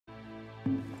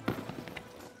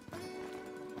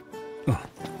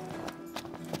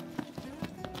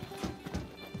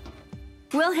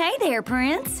Well, hey there,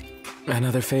 Prince.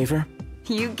 Another favor?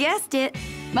 You guessed it.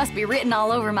 Must be written all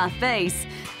over my face.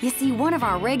 You see, one of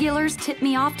our regulars tipped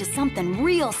me off to something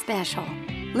real special.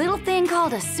 Little thing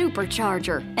called a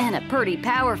supercharger, and a pretty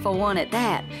powerful one at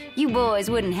that. You boys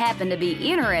wouldn't happen to be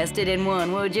interested in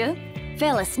one, would you?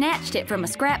 Fella snatched it from a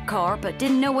scrap car, but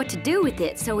didn't know what to do with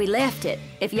it, so he left it.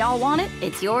 If y'all want it,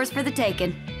 it's yours for the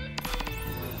taking.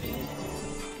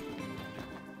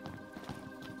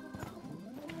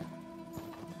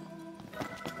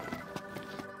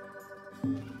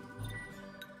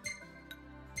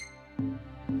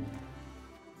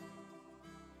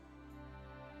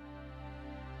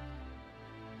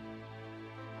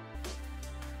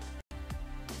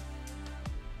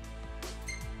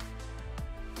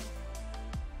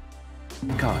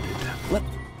 Guarded. What?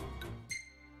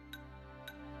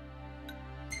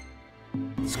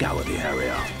 Scour the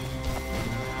area.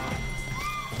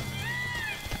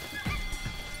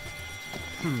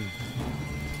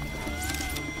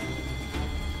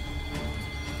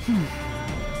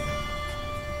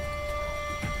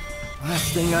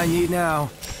 Last thing I need now.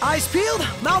 Eyes peeled,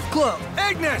 mouth closed.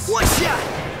 Ignis! One shot!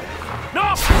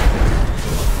 No!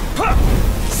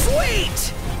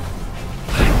 Sweet!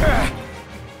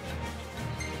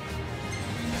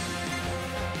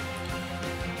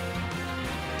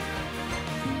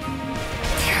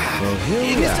 Well, here we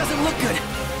Ignis are. doesn't look good.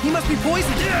 He must be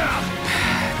poisoned.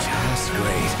 Just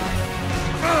great.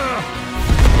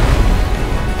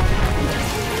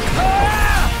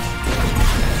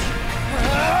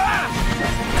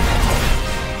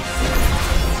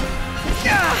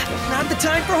 Not the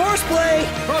time for horseplay.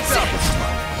 What's up?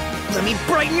 Let me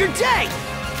brighten your day.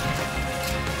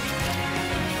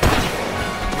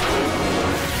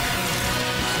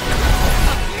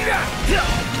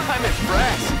 I'm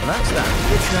impressed. That's that.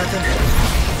 It's nothing.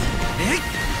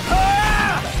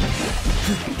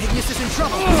 Ignis is in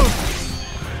trouble.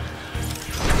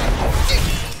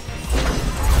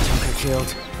 Joker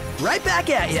killed. Right back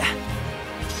at ya.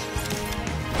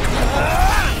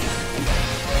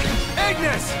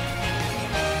 Ignis!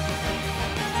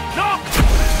 No!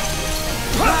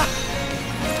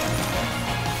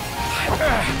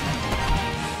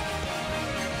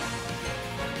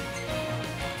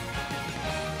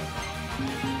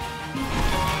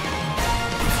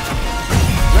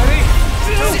 Ready?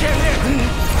 Don't get hit!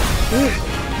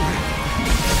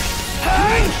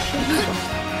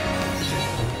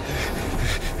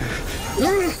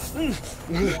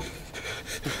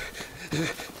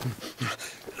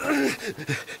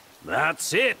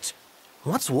 That's it!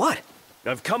 What's what?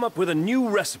 I've come up with a new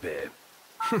recipe.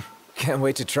 Can't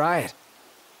wait to try it.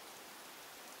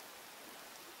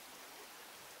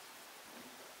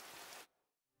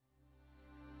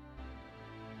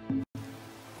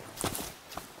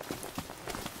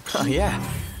 Oh yeah,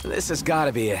 this has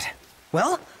gotta be it.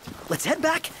 Well, let's head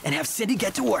back and have Cindy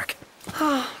get to work.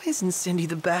 Oh, isn't Cindy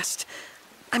the best?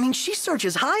 I mean, she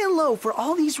searches high and low for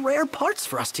all these rare parts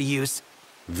for us to use.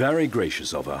 Very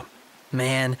gracious of her.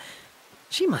 Man,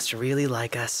 she must really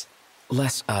like us.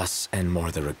 Less us and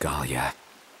more the Regalia.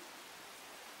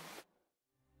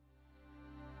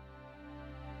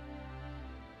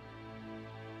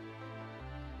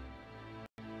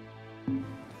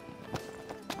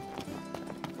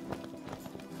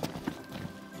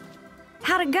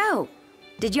 How'd it go?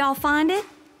 Did y'all find it?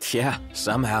 Yeah,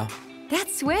 somehow.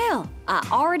 That's swell. I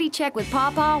already checked with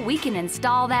Pawpaw. We can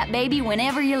install that baby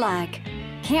whenever you like.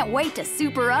 Can't wait to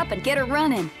soup her up and get her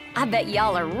running. I bet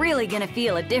y'all are really gonna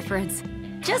feel a difference.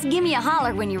 Just give me a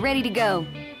holler when you're ready to go.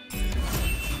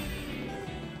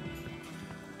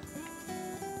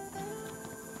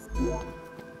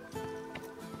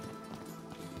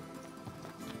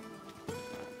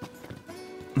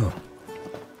 Oh.